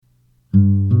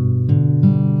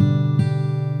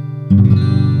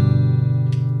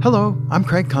Hello, I'm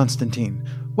Craig Constantine.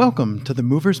 Welcome to the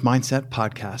Movers Mindset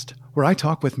Podcast, where I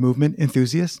talk with movement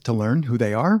enthusiasts to learn who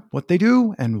they are, what they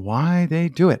do, and why they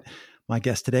do it. My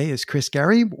guest today is Chris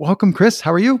Garay. Welcome, Chris.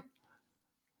 How are you?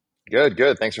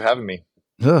 Good. Thanks for having me.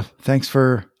 Thanks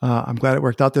for, I'm glad it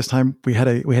worked out this time. We had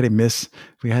a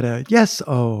yes.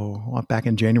 Back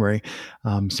in January.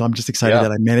 So I'm just excited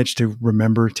that I managed to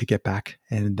remember to get back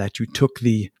and that you took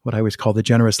what I always call the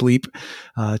generous leap,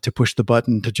 to push the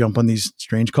button to jump on these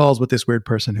strange calls with this weird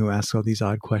person who asks all these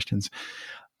odd questions.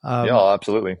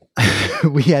 Absolutely.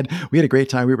 we had a great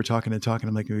time. We were talking.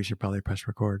 I'm like, we should probably press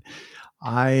record.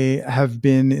 I have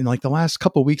been in like the last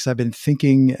couple of weeks, I've been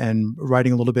thinking and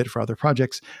writing a little bit for other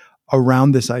projects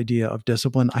around this idea of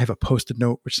discipline. I have a Post-it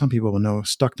note, which some people will know,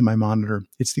 stuck to my monitor.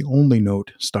 It's the only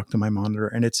note stuck to my monitor.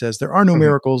 And it says, there are no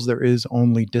miracles. There is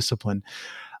only discipline.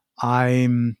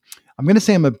 I'm going to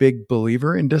say I'm a big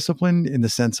believer in discipline in the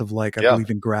sense of like, I believe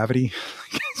in gravity.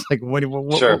 It's like,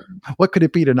 what could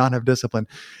it be to not have discipline?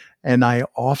 And I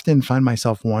often find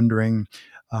myself wondering,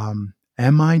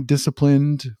 am I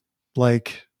disciplined?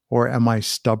 Or am I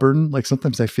stubborn? Like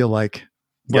sometimes I feel like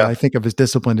what I think of as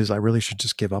discipline is I really should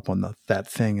just give up on that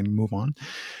thing and move on.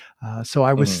 So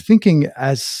I was thinking,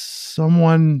 as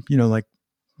someone, like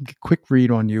quick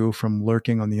read on you from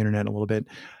lurking on the internet a little bit,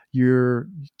 to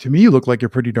me, you look like you're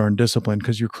pretty darn disciplined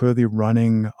because you're clearly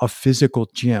running a physical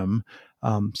gym.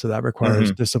 So that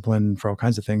requires discipline for all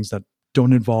kinds of things that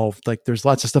don't involve, like there's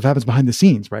lots of stuff happens behind the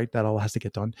scenes, right? That all has to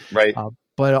get done. Right.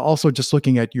 But also just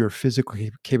looking at your physical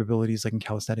capabilities, like in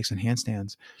calisthenics and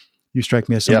handstands, you strike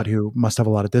me as somebody who must have a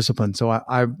lot of discipline. So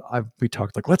we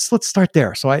talked like, let's start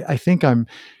there. So I think I'm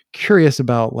curious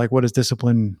about like, what does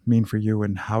discipline mean for you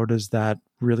and how does that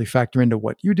really factor into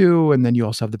what you do? And then you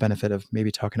also have the benefit of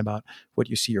maybe talking about what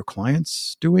you see your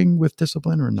clients doing with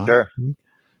discipline or not. Sure.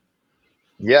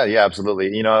 Yeah,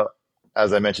 absolutely.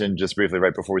 As I mentioned just briefly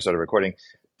right before we started recording,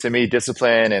 to me,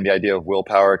 discipline and the idea of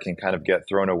willpower can kind of get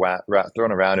thrown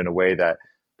around in a way that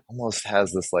almost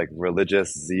has this like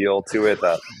religious zeal to it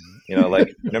that,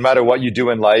 like no matter what you do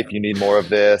in life, you need more of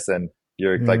this. And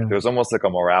you're like, there's almost like a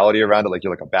morality around it. Like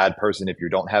you're like a bad person if you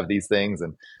don't have these things.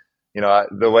 And,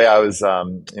 the way I was,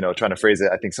 trying to phrase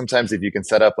it, I think sometimes if you can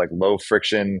set up like low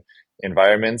friction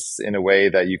environments in a way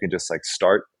that you can just like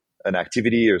start an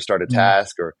activity or start a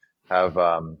task or have,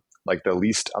 like the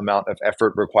least amount of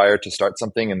effort required to start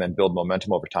something and then build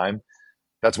momentum over time.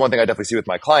 That's one thing I definitely see with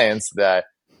my clients that,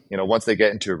 once they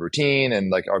get into a routine and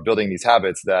like are building these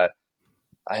habits that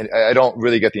I don't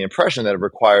really get the impression that it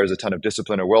requires a ton of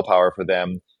discipline or willpower for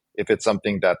them if it's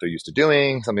something that they're used to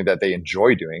doing, something that they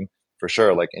enjoy doing, for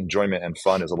sure. Like enjoyment and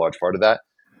fun is a large part of that.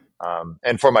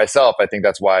 And for myself, I think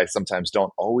that's why I sometimes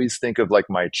don't always think of like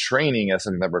my training as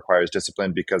something that requires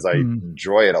discipline because I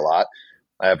enjoy it a lot.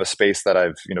 I have a space that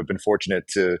I've, been fortunate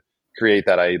to create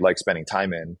that I like spending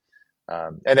time in.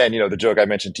 And then, the joke I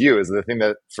mentioned to you is the thing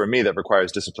that for me that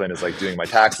requires discipline is like doing my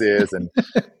taxes and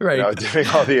doing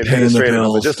all the administrative and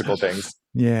logistical things.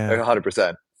 Yeah.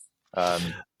 100%.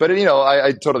 But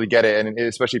I totally get it. And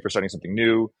especially for starting something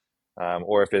new,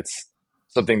 or if it's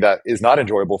something that is not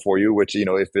enjoyable for you, which,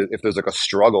 if there's like a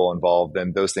struggle involved,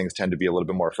 then those things tend to be a little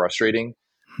bit more frustrating.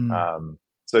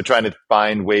 So trying to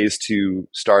find ways to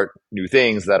start new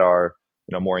things that are,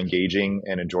 more engaging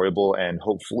and enjoyable and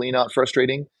hopefully not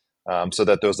frustrating. So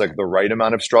that there's like the right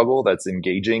amount of struggle that's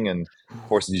engaging and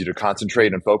forces you to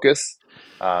concentrate and focus.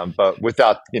 But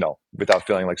without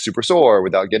feeling like super sore,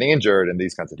 without getting injured and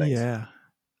these kinds of things.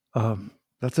 Yeah.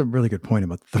 That's a really good point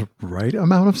about the right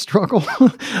amount of struggle.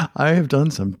 I have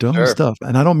done some dumb stuff.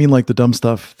 And I don't mean like the dumb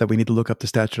stuff that we need to look up the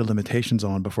statute of limitations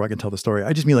on before I can tell the story.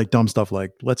 I just mean like dumb stuff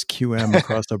like let's QM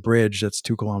across a bridge that's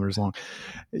 2 kilometers long.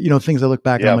 Things I look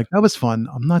back and I'm like, that was fun.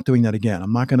 I'm not doing that again.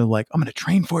 I'm not going to I'm going to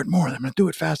train for it more. I'm going to do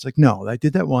it fast. Like, no, I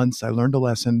did that once. I learned a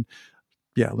lesson.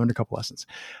 Yeah, I learned a couple lessons.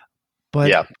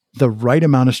 But the right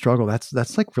amount of struggle,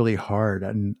 that's like really hard.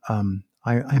 And I'm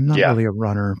not really a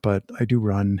runner, but I do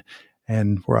run.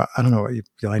 And I don't know,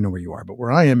 I know where you are, but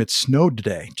where I am, it snowed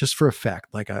today just for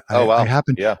effect. Like I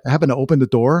happened to open the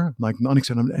door, like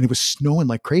unexpected, and it was snowing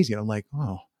like crazy. And I'm like,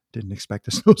 oh, didn't expect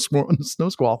a snow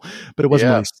squall, but it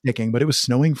wasn't really sticking, but it was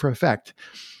snowing for effect.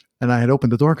 And I had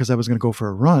opened the door because I was going to go for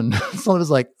a run. So I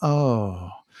was like,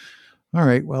 oh, all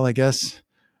right, well, I guess,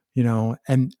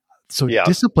 and so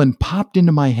discipline popped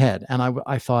into my head. And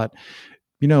I thought,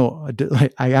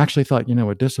 I actually thought,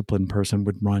 a disciplined person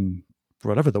would run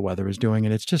whatever the weather is doing,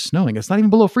 and it's just snowing. It's not even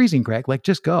below freezing, Craig. Like,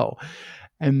 just go.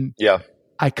 And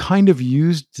I kind of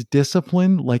used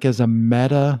discipline like as a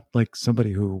meta, like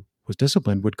somebody who was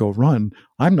disciplined would go run.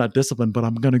 I'm not disciplined, but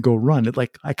I'm going to go run.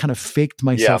 I kind of faked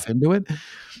myself into it.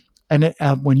 And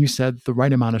when you said the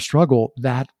right amount of struggle,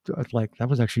 that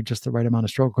was actually just the right amount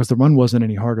of struggle, because the run wasn't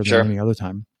any harder than Sure. any other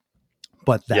time.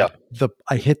 But Yep.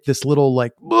 I hit this little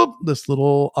this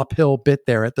little uphill bit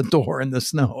there at the door in the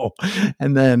snow,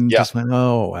 and then Yeah. just went,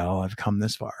 oh well, I've come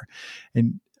this far.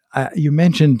 And you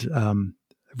mentioned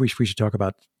we should talk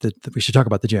about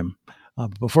the gym.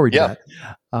 Before we do Yeah.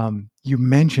 that, you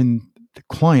mentioned the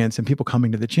clients and people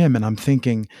coming to the gym, and I'm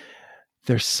thinking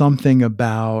there's something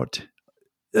about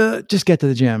just get to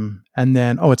the gym and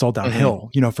then, it's all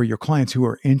downhill, for your clients who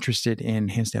are interested in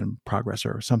handstand progress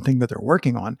or something that they're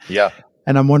working on. Yeah.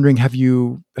 And I'm wondering, have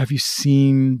you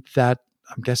seen that?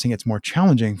 I'm guessing it's more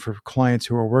challenging for clients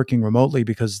who are working remotely,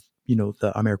 because,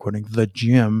 I'm air quoting, the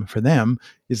gym for them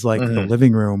is like the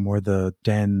living room or the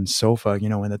den sofa,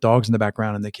 and the dog's in the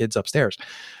background and the kids upstairs.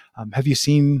 Have you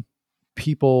seen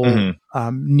people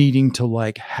needing to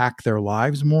like hack their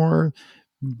lives more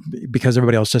because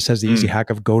everybody else just has the easy hack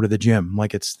of go to the gym?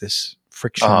 Like it's this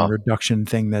friction reduction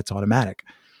thing that's automatic.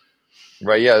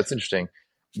 Right. Yeah. That's interesting.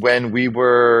 When we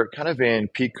were kind of in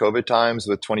peak COVID times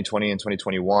with 2020 and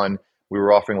 2021, we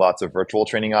were offering lots of virtual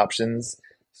training options.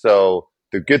 So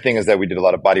the good thing is that we did a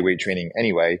lot of body weight training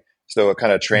anyway. So it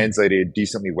kind of translated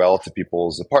decently well to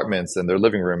people's apartments and their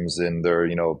living rooms and their,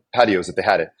 patios if they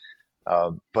had it.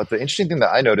 But the interesting thing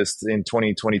that I noticed in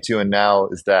 2022 and now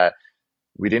is that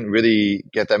we didn't really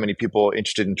get that many people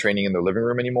interested in training in their living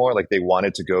room anymore. Like they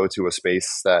wanted to go to a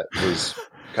space that was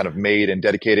kind of made and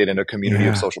dedicated in a community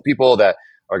of social people that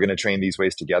are going to train these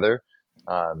ways together.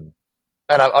 And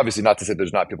obviously not to say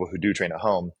there's not people who do train at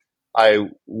home. I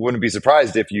wouldn't be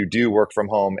surprised if you do work from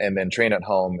home and then train at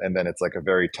home, and then it's like a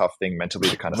very tough thing mentally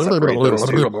to kind of separate those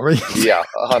two. Yeah,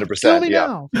 100%.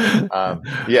 Yeah.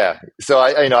 Yeah. So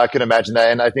I can imagine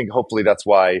that. And I think hopefully that's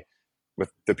why with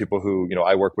the people who,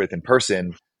 I work with in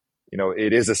person,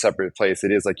 it is a separate place.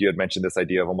 It is like you had mentioned, this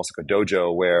idea of almost like a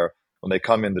dojo where when they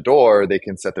come in the door, they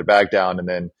can set their bag down and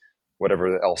then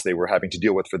whatever else they were having to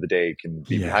deal with for the day can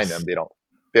be behind them.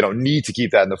 They don't need to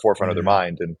keep that in the forefront of their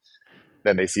mind. And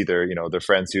then they see their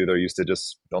friends who they're used to,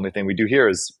 just the only thing we do here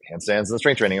is handstands and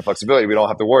strength training and flexibility. We don't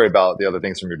have to worry about the other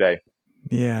things from your day.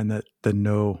 Yeah. And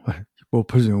we'll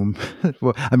presume,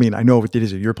 well, I mean, I know what it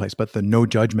is at your place, but the no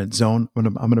judgment zone,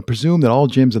 I'm going to presume that all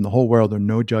gyms in the whole world are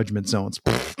no judgment zones.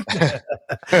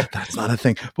 That's not a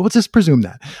thing, but let's just presume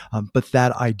that. But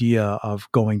that idea of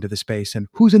going to the space, and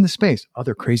who's in the space?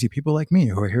 Other crazy people like me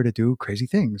who are here to do crazy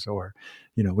things, or,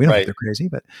 we don't think they're crazy,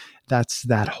 but that's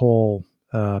that whole,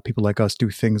 people like us do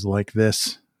things like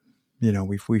this.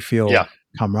 We feel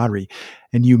camaraderie.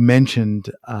 And you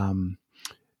mentioned,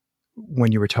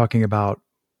 when you were talking about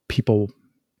people,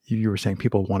 you were saying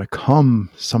people want to come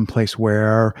someplace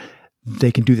where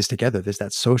they can do this together. There's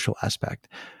that social aspect.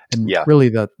 And really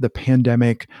the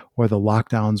pandemic or the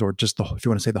lockdowns, or just if you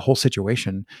want to say the whole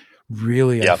situation,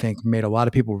 really, I think made a lot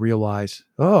of people realize,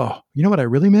 oh, you know what I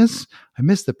really miss? I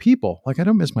miss the people. Like I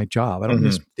don't miss my job. I don't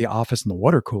miss the office and the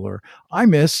water cooler. I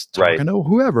miss talking to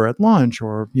whoever at lunch,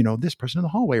 or, this person in the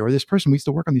hallway, or this person we used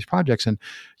to work on these projects and,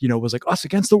 it was like us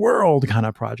against the world kind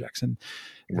of projects. And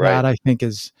that I think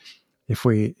is, if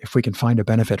we can find a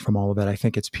benefit from all of it, I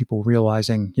think it's people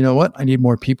realizing, you know what, I need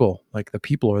more people. Like the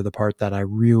people are the part that I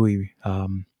really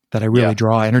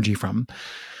draw energy from.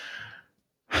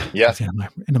 Yeah.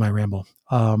 Into my ramble.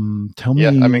 Tell me.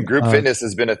 I mean, group fitness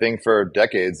has been a thing for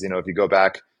decades. If you go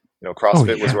back,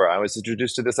 CrossFit was where I was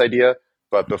introduced to this idea.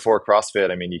 But before CrossFit,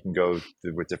 I mean, you can go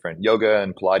with different yoga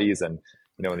and Pilates, and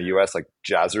in the US, like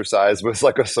Jazzercise was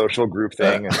like a social group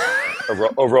thing, and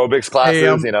aerobics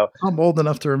classes. Hey, I'm old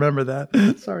enough to remember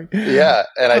that. Sorry. Yeah,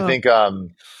 and I think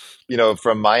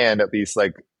from my end at least,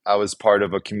 like I was part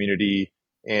of a community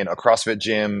in a CrossFit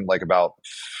gym like about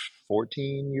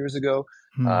 14 years ago.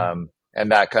 And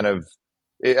that kind of,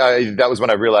 that was when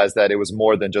I realized that it was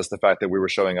more than just the fact that we were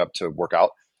showing up to work out.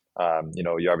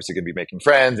 You're obviously going to be making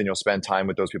friends, and you'll spend time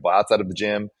with those people outside of the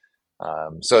gym.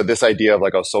 So this idea of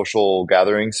like a social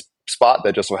gathering spot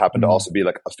that just so happened to also be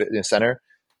like a fitness center.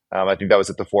 I think that was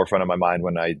at the forefront of my mind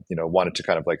when I, wanted to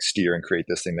kind of like steer and create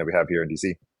this thing that we have here in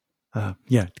DC.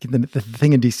 The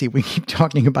thing in DC, we keep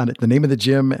talking about it, the name of the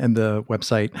gym and the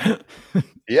website.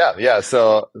 Yeah.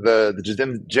 So the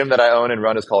gym that I own and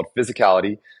run is called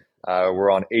Physicality.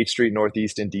 We're on 8th Street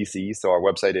Northeast in DC. So our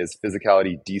website is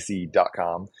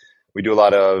physicalitydc.com. We do a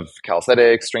lot of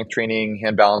calisthenics, strength training,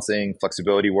 hand balancing,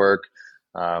 flexibility work.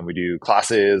 We do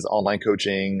classes, online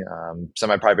coaching,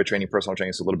 semi-private training, personal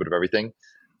training, so a little bit of everything.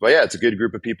 But yeah, it's a good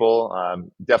group of people.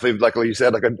 Definitely, like you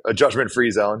said, like a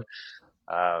judgment-free zone.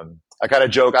 I kind of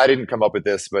joke, I didn't come up with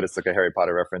this, but it's like a Harry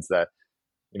Potter reference that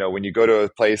when you go to a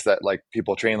place that like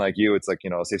people train like you, it's like,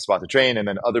 a safe spot to train. And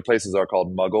then other places are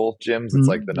called muggle gyms. It's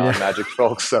like the Yeah. non-magic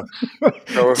folks. So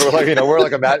we're like,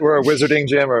 we're a wizarding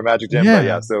gym or a magic gym, but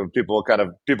Yeah. so people get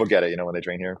it, when they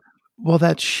train here. Well,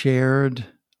 that shared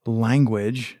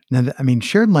language. Now, I mean,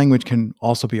 shared language can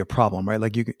also be a problem, right?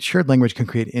 Like shared language can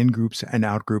create in groups and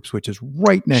out groups, which is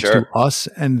right next to Sure. us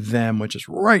and them, which is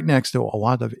right next to a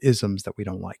lot of isms that we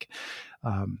don't like.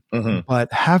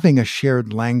 But having a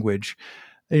shared language,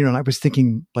 and I was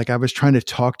thinking, like, I was trying to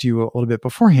talk to you a little bit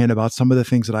beforehand about some of the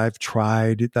things that I've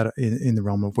tried that in the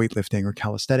realm of weightlifting or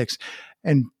calisthenics,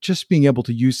 and just being able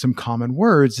to use some common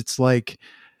words. It's like,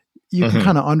 you can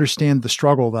kind of understand the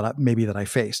struggle that I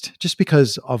faced just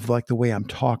because of like the way I'm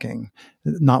talking,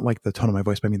 not like the tone of my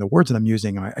voice, but I mean the words that I'm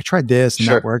using. I tried this and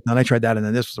that worked, and then I tried that, and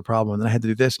then this was a problem, and then I had to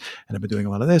do this, and I've been doing a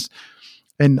lot of this.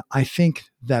 And I think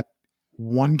that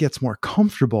one gets more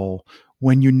comfortable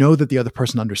when you know that the other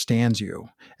person understands you.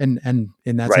 And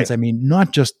in that sense, I mean,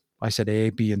 not just I said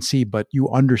A, B, and C, but you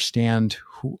understand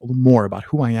more about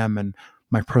who I am and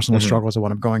my personal struggles and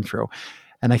what I'm going through.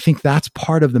 And I think that's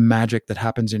part of the magic that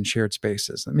happens in shared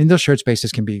spaces. I mean, those shared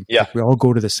spaces can be, like, we all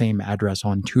go to the same address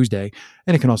on Tuesday,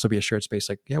 and it can also be a shared space.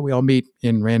 Like, we all meet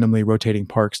in randomly rotating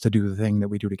parks to do the thing that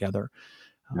we do together.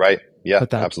 Right. Yeah,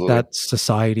 but absolutely. That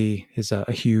society is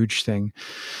a huge thing.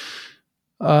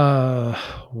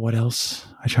 What else?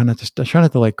 I try not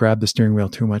to like grab the steering wheel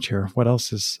too much here. What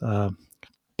else is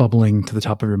bubbling to the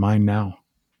top of your mind now?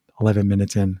 11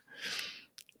 minutes in.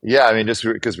 Yeah, I mean, just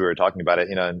because we were talking about it,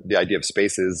 the idea of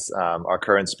spaces, our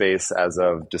current space as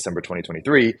of December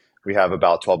 2023, we have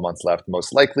about 12 months left.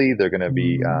 Most likely, they're going to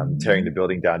be tearing the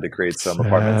building down to create some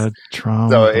apartments.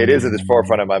 So it is at the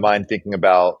forefront of my mind, thinking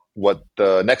about what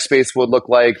the next space would look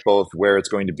like, both where it's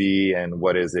going to be and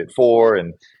what is it for,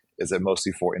 and is it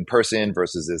mostly for in person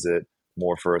versus is it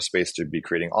more for a space to be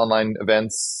creating online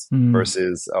events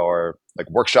versus or like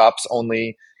workshops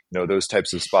only. Those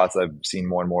types of spots I've seen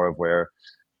more and more of where,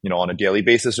 on a daily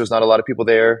basis, there's not a lot of people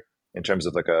there in terms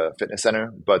of like a fitness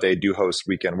center, but they do host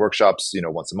weekend workshops,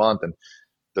 once a month, and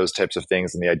those types of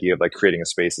things. And the idea of like creating a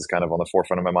space is kind of on the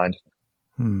forefront of my mind.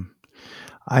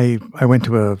 I went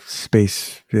to a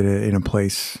space in a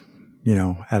place,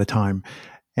 at a time,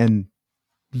 and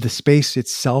the space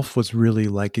itself was really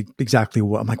like exactly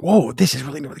what I'm like, whoa, this is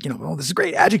really, this is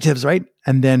great adjectives, right?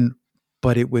 And then,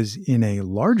 but it was in a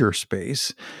larger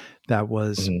space that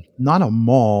was not a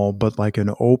mall, but like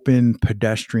an open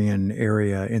pedestrian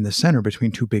area in the center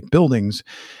between two big buildings.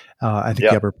 I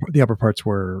think the upper parts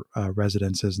were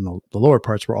residences, and the lower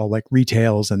parts were all like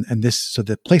retails. And this, so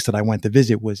the place that I went to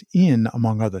visit was in,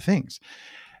 among other things.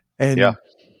 And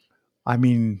I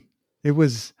mean,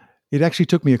 it actually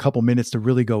took me a couple minutes to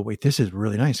really go, wait, this is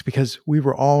really nice, because we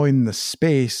were all in the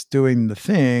space doing the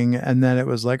thing. And then it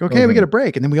was like, okay, we get a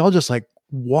break. And then we all just like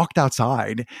walked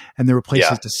outside, and there were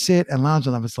places to sit and lounge.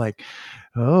 And I was like,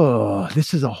 oh,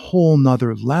 this is a whole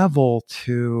nother level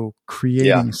to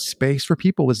creating space for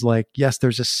people. It was like, yes,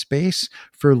 there's a space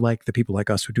for like the people like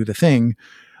us who do the thing,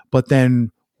 but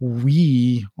then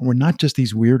we're not just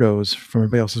these weirdos from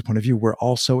everybody else's point of view. We're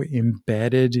also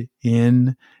embedded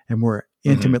in, and we're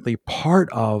intimately part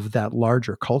of that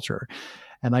larger culture.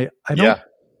 And I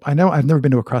know I've never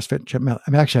been to a CrossFit gym. I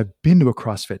mean, actually, I've been to a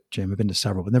CrossFit gym. I've been to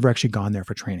several, but never actually gone there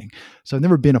for training. So I've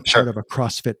never been a part of a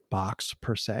CrossFit box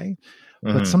per se.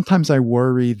 But sometimes I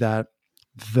worry that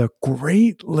the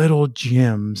great little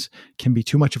gyms can be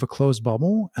too much of a closed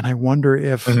bubble. And I wonder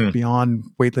if beyond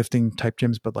weightlifting type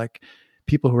gyms, but like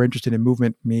people who are interested in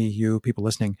movement, me, you, people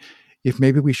listening, if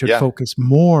maybe we should focus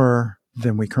more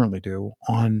than we currently do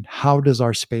on how does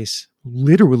our space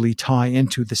literally tie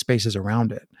into the spaces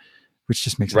around it, which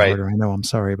just makes it harder. I know, I'm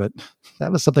sorry, but that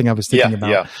was something I was thinking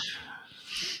about.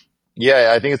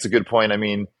 Yeah, I think it's a good point. I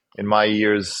mean, in my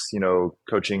years,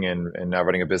 coaching and now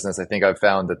running a business, I think I've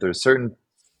found that there's certain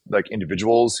like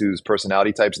individuals whose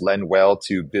personality types lend well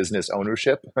to business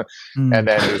ownership. And then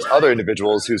there's other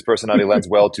individuals whose personality lends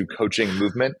well to coaching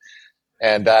movement.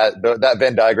 And that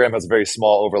Venn diagram has a very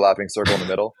small overlapping circle in the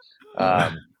middle.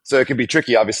 So it can be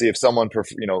tricky, obviously, if someone,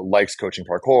 likes coaching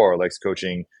parkour or likes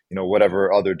coaching,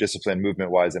 whatever other discipline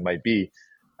movement wise it might be.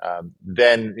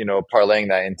 Then, parlaying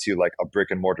that into like a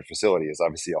brick and mortar facility is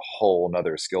obviously a whole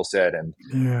nother skill set and,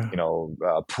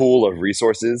 pool of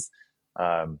resources.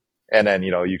 And then,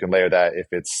 you can layer that if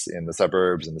it's in the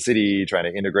suburbs and the city,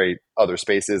 trying to integrate other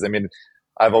spaces. I mean,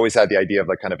 I've always had the idea of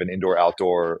like kind of an indoor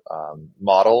outdoor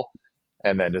model.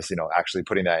 And then just, actually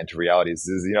putting that into reality is,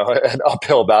 an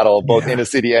uphill battle, both in a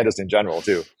city and just in general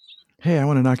too. Hey, I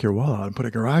want to knock your wall out and put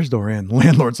a garage door in.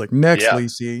 Landlord's like, next,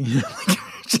 Lacey.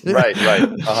 Right.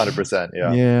 100%.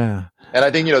 Yeah. Yeah. And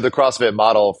I think, the CrossFit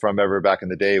model from ever back in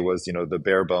the day was, the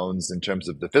bare bones in terms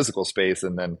of the physical space.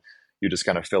 And then you just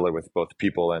kind of fill it with both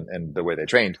people and the way they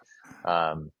trained.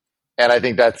 Um, and I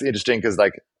think that's interesting because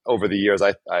like over the years,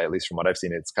 I, at least from what I've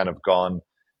seen, it's kind of gone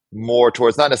more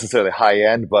towards not necessarily high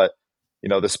end, but,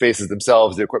 the spaces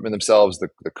themselves, the equipment themselves,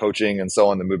 the coaching and so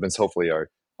on, the movements hopefully are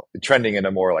trending in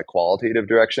a more like qualitative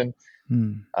direction.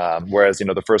 Whereas,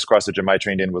 the first CrossFit gym I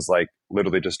trained in was like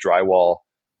literally just drywall,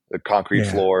 the concrete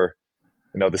floor.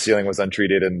 The ceiling was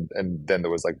untreated, and then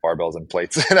there was like barbells and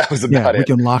plates, and that was about it. We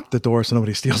can lock the door so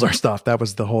nobody steals our stuff. That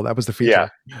was the feature.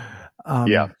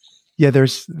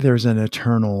 There's an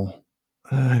eternal,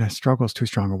 and struggle is too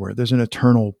strong a word. There's an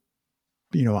eternal,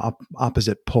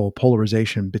 opposite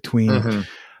polarization between,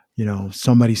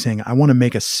 somebody saying, I want to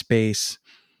make a space,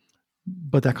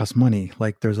 but that costs money.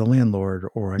 Like there's a landlord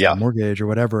or a mortgage or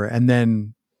whatever. And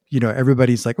then,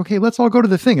 everybody's like, okay, let's all go to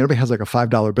the thing. Everybody has like a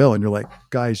 $5 bill. And you're like,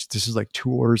 guys, this is like 2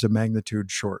 orders of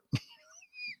magnitude short.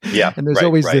 Yeah. And there's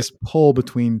always this pull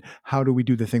between how do we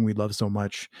do the thing we love so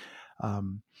much.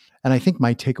 And I think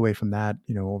my takeaway from that,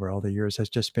 over all the years has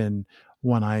just been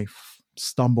when I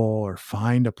stumble or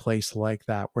find a place like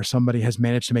that where somebody has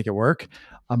managed to make it work,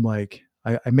 I'm like,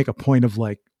 I make a point of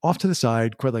like off to the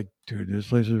side, quite like, dude, this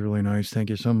place is really nice. Thank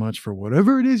you so much for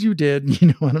whatever it is you did.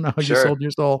 I don't know how you sold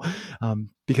your soul,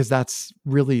 because that's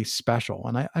really special.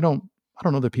 And I don't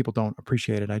know that people don't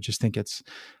appreciate it. I just think it's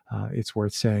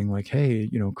worth saying like, hey,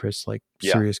 Chris, like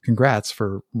serious congrats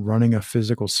for running a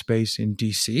physical space in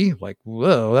DC. Like,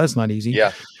 whoa, that's not easy.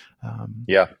 Yeah.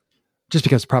 Just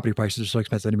because property prices are so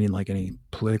expensive, I didn't mean like any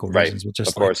political reasons, but just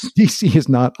of course. Like, DC is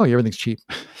not, everything's cheap.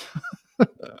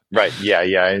 Right. Yeah.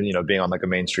 Yeah. And, being on like a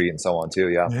main street and so on too.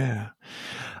 Yeah. Yeah.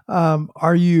 I'm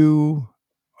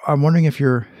wondering if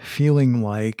you're feeling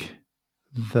like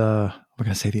the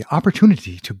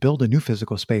opportunity to build a new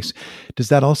physical space. Does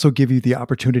that also give you the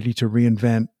opportunity to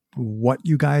reinvent what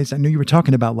you guys, I know you were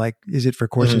talking about, like, is it for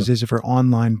courses? Is it for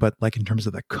online? But like in terms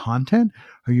of the content,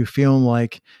 are you feeling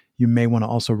like you may want to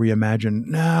also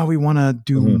reimagine, we want to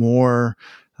do more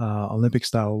Olympic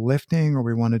style lifting, or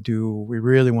we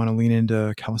really want to lean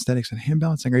into calisthenics and hand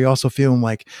balancing? Are you also feeling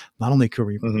like not only could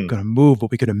we going to move, but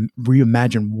we could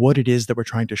reimagine what it is that we're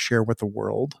trying to share with the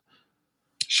world?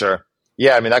 Sure.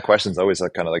 Yeah. I mean, that question's always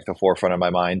like kind of like the forefront of my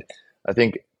mind. I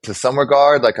think to some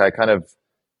regard, like I kind of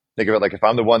think of it like if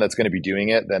I'm the one that's going to be doing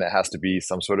it, then it has to be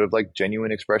some sort of like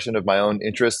genuine expression of my own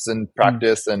interests and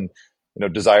practice and,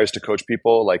 desires to coach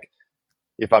people. Like,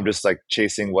 if I'm just like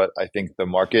chasing what I think the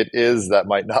market is, that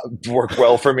might not work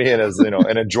well for me and as,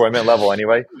 an enjoyment level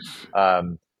anyway.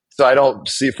 So I don't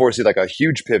foresee like a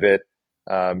huge pivot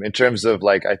in terms of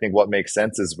like, I think what makes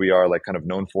sense is we are like kind of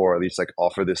known for, at least like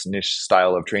offer this niche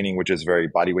style of training, which is very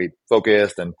body weight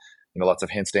focused and, lots of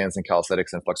handstands and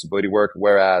calisthenics and flexibility work.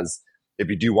 Whereas if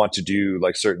you do want to do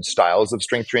like certain styles of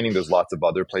strength training, there's lots of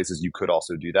other places you could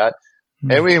also do that.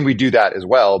 And we do that as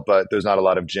well, but there's not a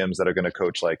lot of gyms that are going to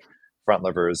coach like front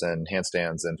levers and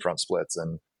handstands and front splits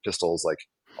and pistols like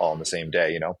all in the same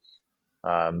day,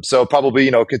 so probably,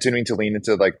 continuing to lean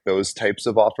into like those types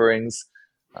of offerings.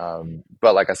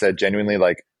 But like I said, genuinely,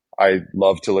 like I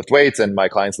love to lift weights and my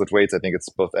clients lift weights. I think it's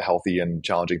both a healthy and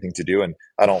challenging thing to do. And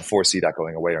I don't foresee that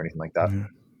going away or anything like that.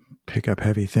 Pick up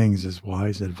heavy things is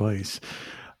wise advice.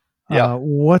 Yeah.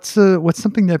 What's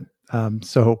something that,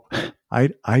 so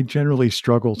I generally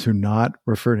struggle to not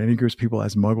refer to any groups of people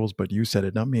as muggles, but you said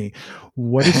it, not me.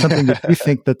 What is something that you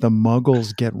think that the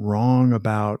muggles get wrong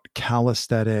about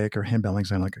calisthenic or hand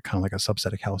balancing, kind of like a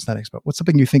subset of calisthenics, but what's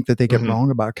something you think that they get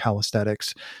wrong about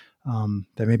calisthenics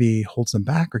that maybe holds them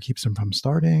back or keeps them from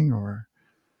starting? Or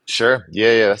Sure.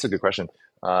 Yeah. That's a good question.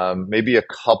 Maybe a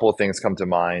couple things come to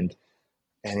mind.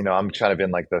 And, I'm kind of in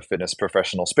like the fitness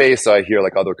professional space. So I hear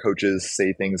like other coaches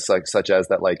say things like such as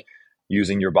that, like,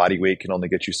 using your body weight can only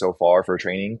get you so far for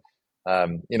training. I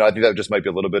think that just might be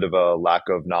a little bit of a lack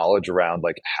of knowledge around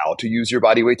like how to use your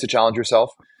body weight to challenge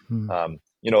yourself.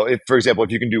 If, for example,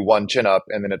 if you can do 1 chin up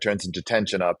and then it turns into 10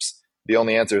 chin ups, the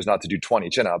only answer is not to do 20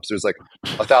 chin ups. There's like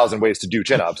 1,000 ways to do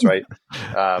chin ups, right?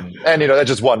 And that's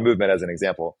just one movement as an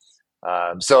example.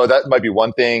 So that might be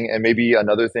one thing. And maybe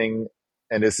another thing,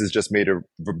 and this is just made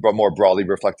more broadly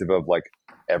reflective of like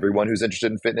everyone who's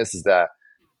interested in fitness, is that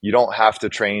you don't have to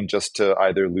train just to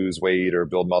either lose weight or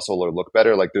build muscle or look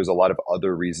better. Like there's a lot of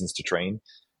other reasons to train.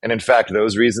 And in fact,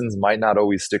 those reasons might not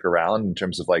always stick around in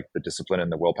terms of like the discipline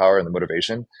and the willpower and the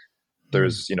motivation.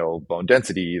 There's, bone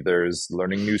density, there's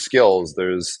learning new skills,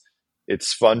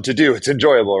 it's fun to do. It's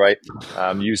enjoyable, right?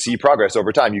 You see progress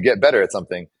over time, you get better at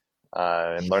something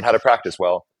and learn how to practice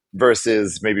well,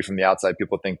 versus maybe from the outside,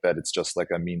 people think that it's just like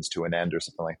a means to an end or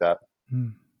something like that.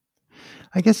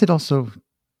 I guess it also,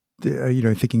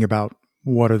 thinking about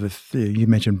what are you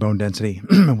mentioned bone density.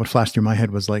 What flashed through my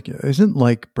head was like, isn't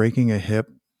like breaking a hip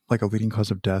like a leading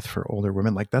cause of death for older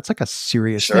women? Like that's like a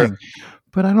serious thing. Sure.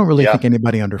 But I don't really Yeah. think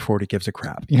anybody under 40 gives a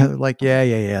crap. Like, yeah.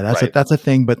 Right. That's a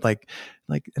thing. But and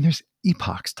there's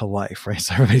epochs to life, right?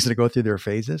 So everybody's gonna go through their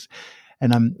phases.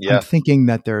 And I'm Yeah. thinking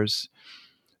that there's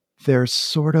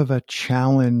sort of a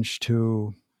challenge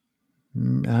to,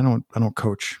 and I don't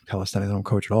coach calisthenics, I don't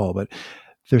coach at all, but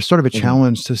there's sort of a Hmm.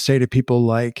 challenge to say to people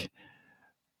like,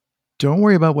 don't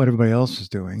worry about what everybody else is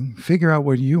doing. Figure out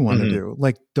what you want to Hmm. do.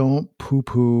 Like, don't poo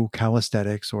poo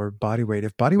calisthenics or body weight.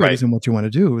 If body weight Right. isn't what you want to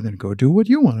do, then go do what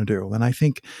you want to do. And I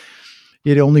think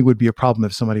it only would be a problem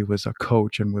if somebody was a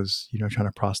coach and was, trying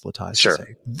to proselytize and Sure.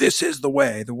 say, this is the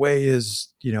way. The way is,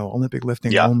 Olympic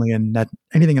lifting Yeah. only, and that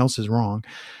anything else is wrong.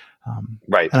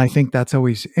 Right. And I think that's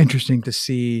always interesting to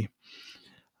see.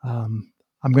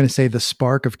 I'm going to say the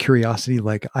spark of curiosity.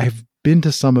 Like I've been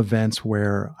to some events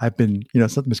where I've been,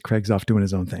 sometimes Craig's off doing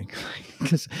his own thing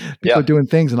because people are Yeah. doing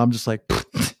things and I'm just like,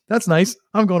 that's nice.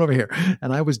 I'm going over here.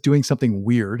 And I was doing something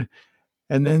weird.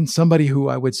 And then somebody who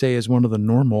I would say is one of the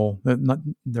normal,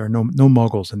 there are no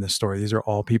muggles in this story. These are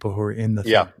all people who are in the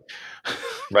Yeah. thing.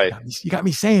 Right. You got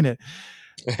me saying it.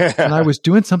 And I was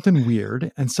doing something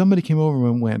weird and somebody came over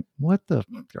and went, what the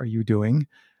are you doing?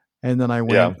 And then I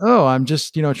Yeah. went, oh, I'm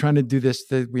just, trying to do this,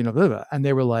 blah, blah. And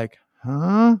they were like,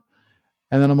 huh?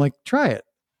 And then I'm like, try it.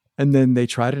 And then they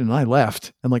tried it and I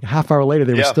left. And like a half hour later,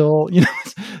 they were Yeah. still,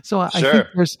 so I think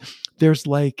Sure. there's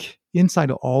like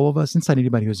inside of all of us, inside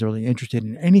anybody who's really interested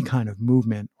in any kind of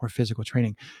movement or physical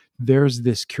training, there's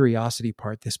this curiosity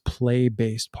part, this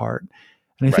play-based part.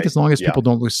 And I think Right. as long as Yeah. people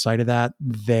don't lose sight of that,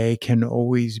 they can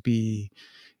always be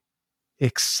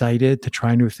excited to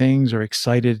try new things or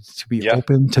excited to be Yeah.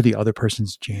 open to the other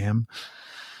person's jam.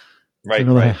 So Right.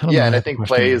 Right. I don't know Yeah. that I And I have a think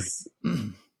question play there. is,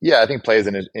 yeah, I think play is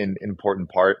an important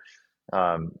part.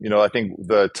 I think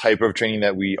the type of training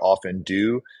that we often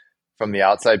do from the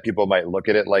outside, people might look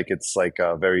at it like it's like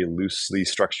a very loosely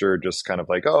structured, just kind of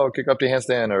like, oh, kick up to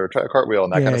handstand or try a cartwheel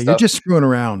and that kind Yeah, of you're stuff. just screwing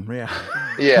around. Yeah.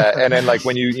 Yeah. And then like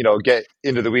when you get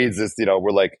into the weeds, is, we're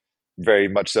like very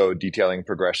much so detailing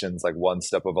progressions, like one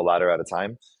step of a ladder at a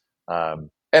time.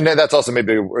 And then that's also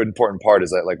maybe an important part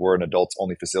is that like we're an adults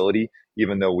only facility,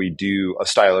 even though we do a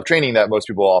style of training that most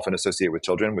people often associate with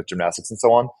children, with gymnastics and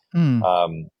so on.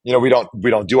 Mm, We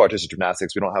don't do artistic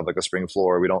gymnastics. We don't have like a spring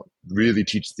floor. We don't really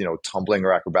teach, tumbling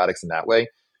or acrobatics in that way.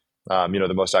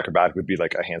 The most acrobatic would be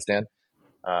like a handstand.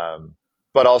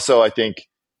 But also I think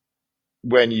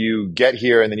when you get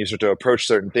here and then you start to approach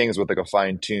certain things with like a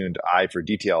fine-tuned eye for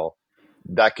detail,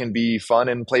 that can be fun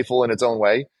and playful in its own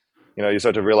way. You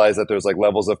start to realize that there's like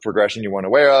levels of progression you weren't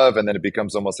aware of, and then it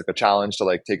becomes almost like a challenge to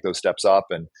like take those steps up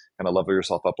and kind of level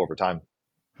yourself up over time.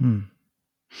 hmm.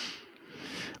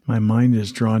 My mind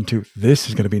is drawn to this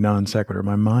is going to be non sequitur.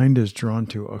 My mind is drawn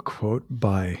to a quote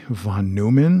by von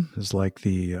Neumann. Is like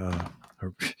the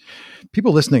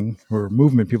people listening or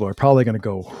movement people are probably going to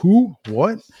go, who,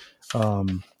 what? I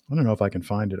don't know if I can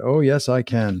find it. Oh, yes, I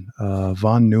can.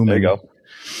 Von There you Neumann. go.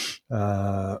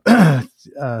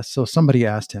 So somebody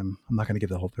asked him, I'm not going to give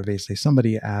the whole basically,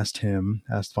 somebody asked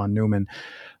von Neumann,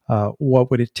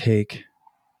 what would it take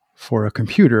for a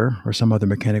computer or some other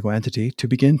mechanical entity to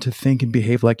begin to think and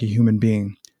behave like a human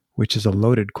being, which is a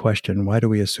loaded question. Why do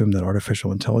we assume that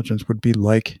artificial intelligence would be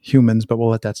like humans? But we'll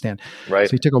let that stand. Right.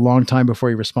 So he took a long time before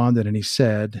he responded, and he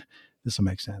said, this will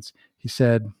make sense. He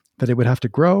said that it would have to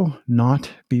grow, not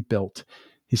be built.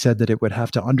 He said that it would have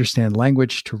to understand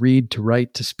language, to read, to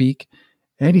write, to speak.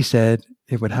 And he said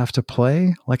it would have to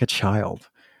play like a child.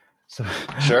 So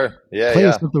Sure. Yeah. play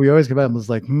is Yeah. something we always come out and was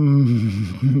like,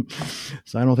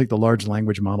 So I don't think the large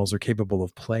language models are capable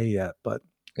of play yet, but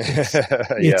Yeah,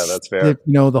 it's that's fair.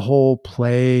 the whole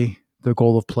play, the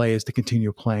goal of play is to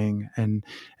continue playing. And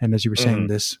as you were saying, Mhm.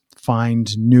 this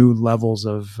find new levels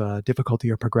of difficulty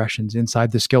or progressions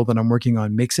inside the skill that I'm working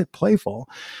on makes it playful.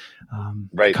 I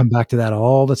Right. come back to that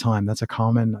all the time. I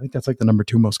think that's like the number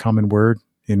 2 most common word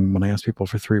when I ask people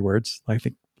for 3 words. I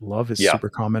think love is Yeah. super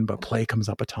common, but play comes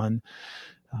up a ton.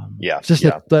 Yeah. It's just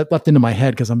Yeah. that left into my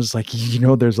head because I'm just like,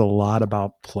 there's a lot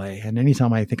about play. And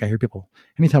anytime I hear people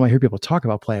talk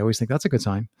about play, I always think that's a good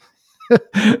sign.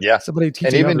 Yeah. Somebody And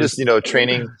teaching even others. just,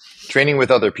 training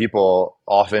with other people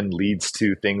often leads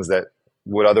to things that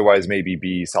would otherwise maybe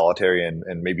be solitary and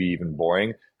maybe even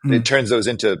boring. It turns those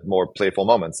into more playful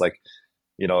moments. Like,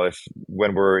 if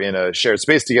when we're in a shared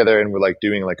space together and we're like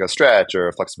doing like a stretch or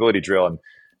a flexibility drill, and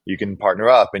you can partner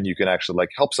up and you can actually like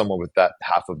help someone with that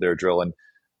half of their drill. And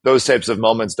those types of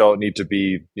moments don't need to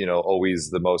be,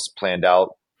 always the most planned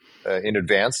out in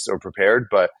advance or prepared,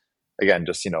 but again,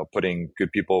 just, putting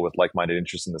good people with like-minded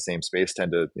interests in the same space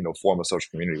tend to, form a social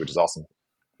community, which is awesome.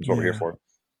 That's what we're here Yeah. for.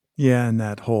 Yeah. And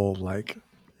that whole, like,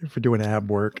 if we're doing ab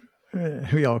work,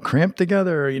 we all cramp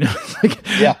together, it's like,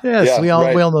 Yeah. yes, Yeah. we all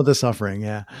Right. know the suffering.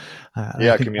 Yeah.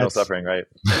 Yeah. Communal suffering. Right.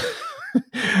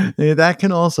 That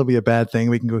can also be a bad thing.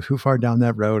 We can go too far down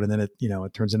that road, and then it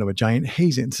turns into a giant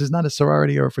hazing. This is not a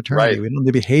sorority or a fraternity. Right. We don't need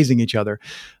to be hazing each other.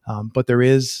 But there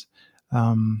is,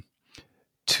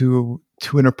 to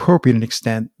an appropriate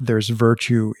extent, there's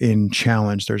virtue in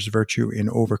challenge. There's virtue in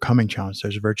overcoming challenge.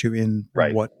 There's virtue in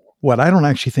Right. what I don't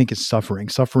actually think is suffering.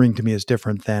 Suffering to me is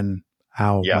different than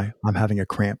how Yeah. I'm having a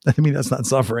cramp. I mean, that's not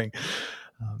suffering.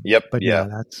 Yep. But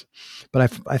Yeah.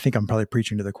 but I think I'm probably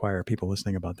preaching to the choir, people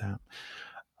listening about that.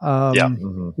 Yeah.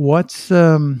 Mm-hmm.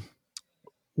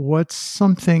 What's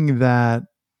something that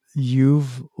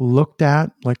you've looked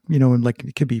at, like, like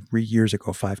it could be 3 years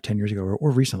ago, 5, 10 years ago,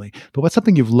 or recently, but what's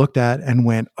something you've looked at and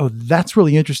went, oh, that's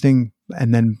really interesting.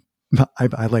 And then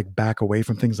I like back away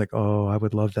from things like, oh, I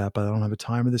would love that, but I don't have the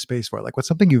time or the space for it. Like, what's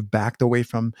something you've backed away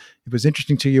from? It was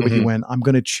interesting to you, but you went, I'm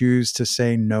going to choose to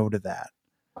say no to that.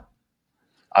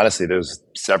 Honestly, there's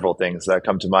several things that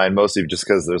come to mind, mostly just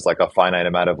because there's like a finite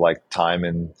amount of like time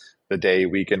in the day,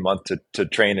 week, and month to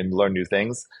train and learn new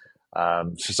things.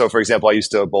 So for example, I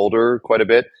used to boulder quite a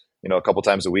bit, a couple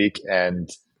times a week, and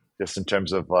just in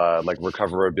terms of like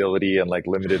recoverability and like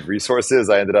limited resources,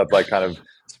 I ended up like kind of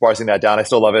sparsing that down. I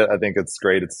still love it. I think it's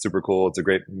great. It's super cool. It's a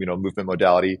great, movement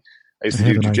modality. I used to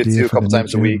do jujitsu a couple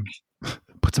times a week.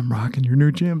 Put some rock in your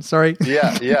new gym. Sorry.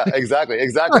 Yeah, exactly.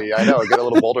 I know. Get a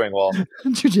little bouldering wall.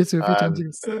 Jiu-jitsu a few times.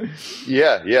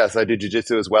 Yeah. So I do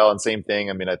jiu-jitsu as well, and same thing.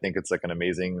 I mean, I think it's like an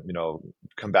amazing,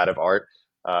 combative art.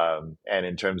 And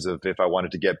in terms of if I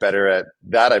wanted to get better at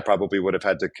that, I probably would have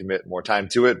had to commit more time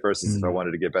to it versus if I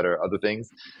wanted to get better at other things.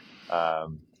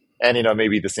 And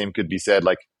maybe the same could be said,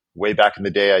 like way back in the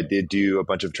day, I did do a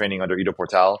bunch of training under Ido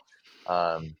Portal.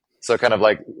 So kind of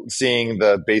like seeing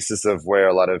the basis of where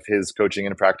a lot of his coaching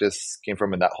and practice came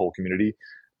from in that whole community.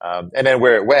 And then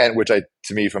where it went, which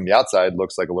to me from the outside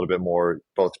looks like a little bit more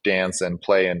both dance and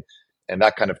play and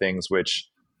that kind of things, which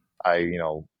I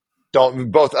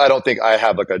don't think I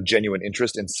have like a genuine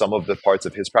interest in some of the parts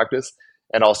of his practice.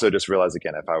 And also just realize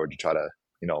again, if I were to try to,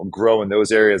 grow in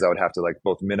those areas, I would have to like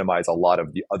both minimize a lot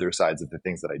of the other sides of the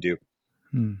things that I do.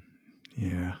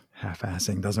 Yeah.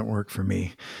 Half-assing doesn't work for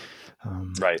me.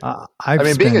 Right.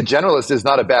 Being a generalist is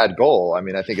not a bad goal. I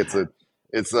mean, I think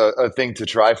it's a thing to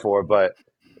try for, but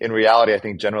in reality, I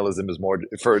think generalism is more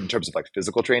in terms of like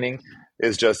physical training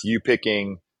is just you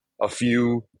picking a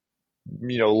few,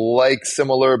 like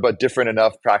similar, but different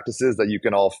enough practices that you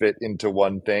can all fit into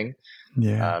one thing.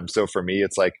 Yeah. So for me,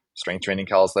 it's like strength training,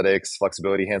 calisthenics,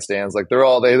 flexibility, handstands, like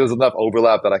there's enough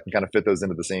overlap that I can kind of fit those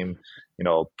into the same,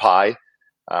 pie.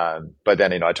 But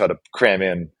then, I try to cram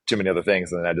in too many other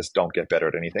things and then I just don't get better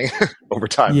at anything over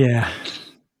time. Yeah.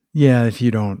 Yeah. If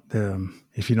you don't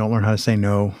learn how to say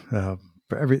no,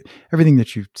 for everything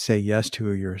that you say yes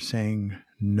to, you're saying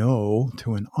no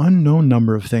to an unknown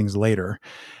number of things later.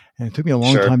 And it took me a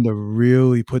long time to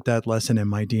really put that lesson in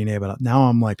my DNA. But now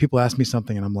I'm like, people ask me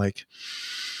something and I'm like,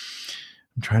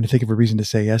 I'm trying to think of a reason to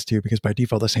say yes to, because by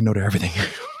default I say no to everything.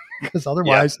 Because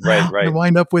otherwise I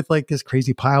wind up with like this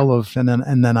crazy pile of, and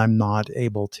then I'm not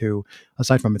able to,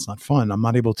 aside from it's not fun, I'm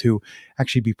not able to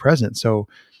actually be present. So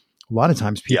a lot of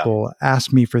times people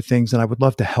ask me for things and I would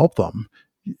love to help them.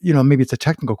 Maybe it's a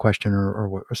technical question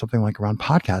or something like around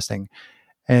podcasting.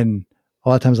 And a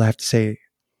lot of times I have to say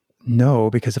no,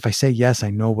 because if I say yes,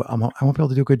 I know I won't be able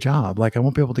to do a good job. Like I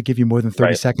won't be able to give you more than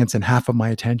 30 seconds and half of my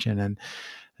attention. And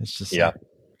it's just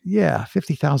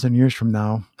 50,000 years from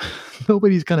now,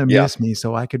 nobody's going to miss me.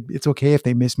 So it's okay if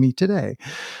they miss me today.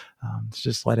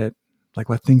 Just let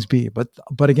things be.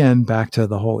 But again, back to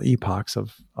the whole epochs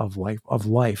of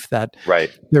life, that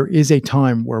there is a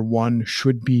time where one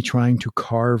should be trying to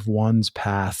carve one's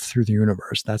path through the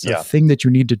universe. That's a thing that you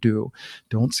need to do.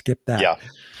 Don't skip that.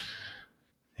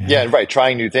 Yeah. Right.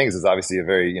 Trying new things is obviously a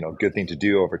very, good thing to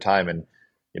do over time. And,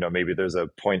 maybe there's a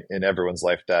point in everyone's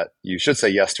life that you should say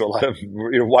yes to a lot of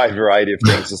wide variety of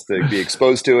things just to be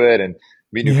exposed to it and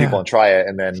meet new people and try it.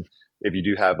 And then if you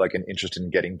do have like an interest in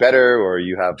getting better, or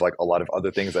you have like a lot of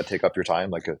other things that take up your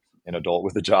time, like an adult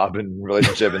with a job and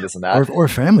relationship and this and that, or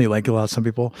family, like a lot of some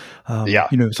people,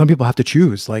 some people have to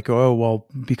choose, like, oh, well,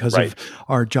 because of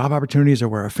our job opportunities or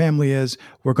where our family is,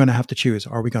 we're going to have to choose.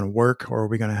 Are we going to work or are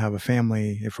we going to have a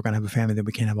family? If we're going to have a family, then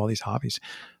we can't have all these hobbies.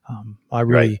 I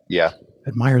really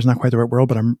admire is not quite the right word,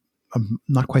 but I'm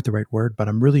not quite the right word, but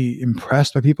I'm really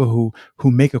impressed by people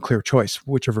who make a clear choice,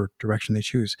 whichever direction they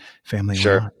choose, family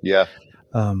or not. Yeah.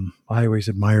 I always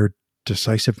admired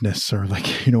decisiveness, or like,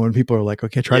 when people are like,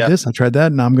 okay, I tried Yeah. this, I tried that,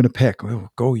 and now I'm going to pick. Oh,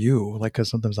 go you. Like, because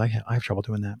sometimes I have trouble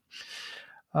doing that.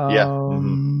 Yeah.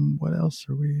 Hmm. What else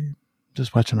are we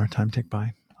just watching our time tick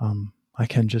by? I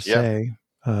can just Yeah. say,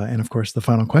 and of course, the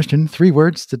final question: 3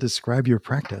 words to describe your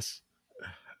practice.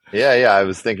 Yeah. Yeah. I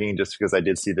was thinking just because I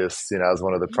did see this, as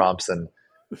one of the prompts, and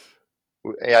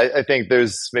I think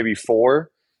there's maybe 4.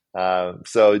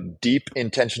 So deep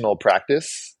intentional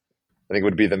practice, I think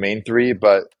would be the main 3.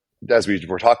 But as we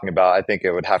were talking about, I think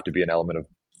it would have to be an element of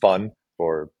fun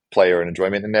or play or an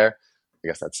enjoyment in there. I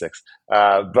guess that's 6.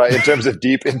 But in terms of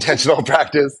deep intentional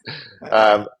practice,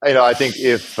 I think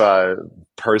if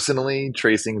personally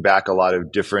tracing back a lot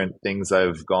of different things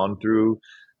I've gone through,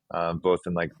 both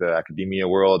in like the academia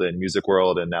world and music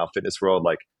world and now fitness world,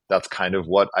 like that's kind of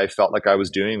what I felt like I was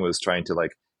doing, was trying to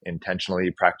like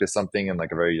intentionally practice something in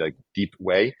like a very like deep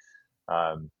way.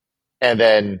 Um, and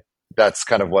then that's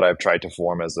kind of what I've tried to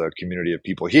form as a community of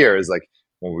people here, is like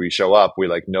when we show up, we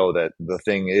like know that the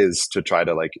thing is to try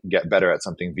to like get better at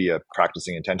something via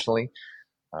practicing intentionally.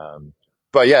 Um,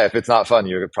 but yeah, if it's not fun,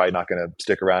 you're probably not going to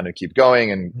stick around and keep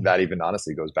going. And that even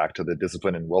honestly goes back to the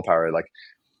discipline and willpower. Like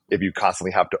if you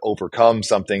constantly have to overcome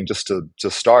something just to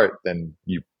start, then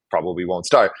you probably won't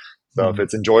start. So if Mm,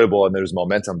 it's enjoyable and there's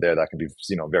momentum there, that can be,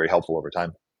 very helpful over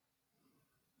time.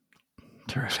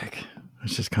 terrific.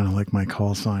 It's just kind of like my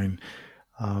call sign.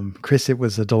 Chris, it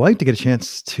was a delight to get a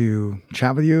chance to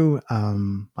chat with you.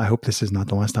 I hope this is not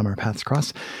the last time our paths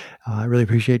cross. I really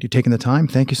appreciate you taking the time.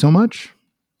 Thank you so much.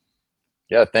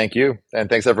 Yeah, thank you. And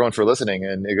thanks everyone for listening.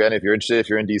 And again, if you're interested, if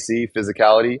you're in DC,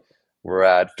 Physicality, we're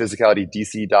at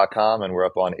physicalitydc.com, and we're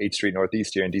up on 8th Street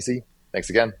Northeast here in DC. Thanks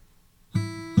again.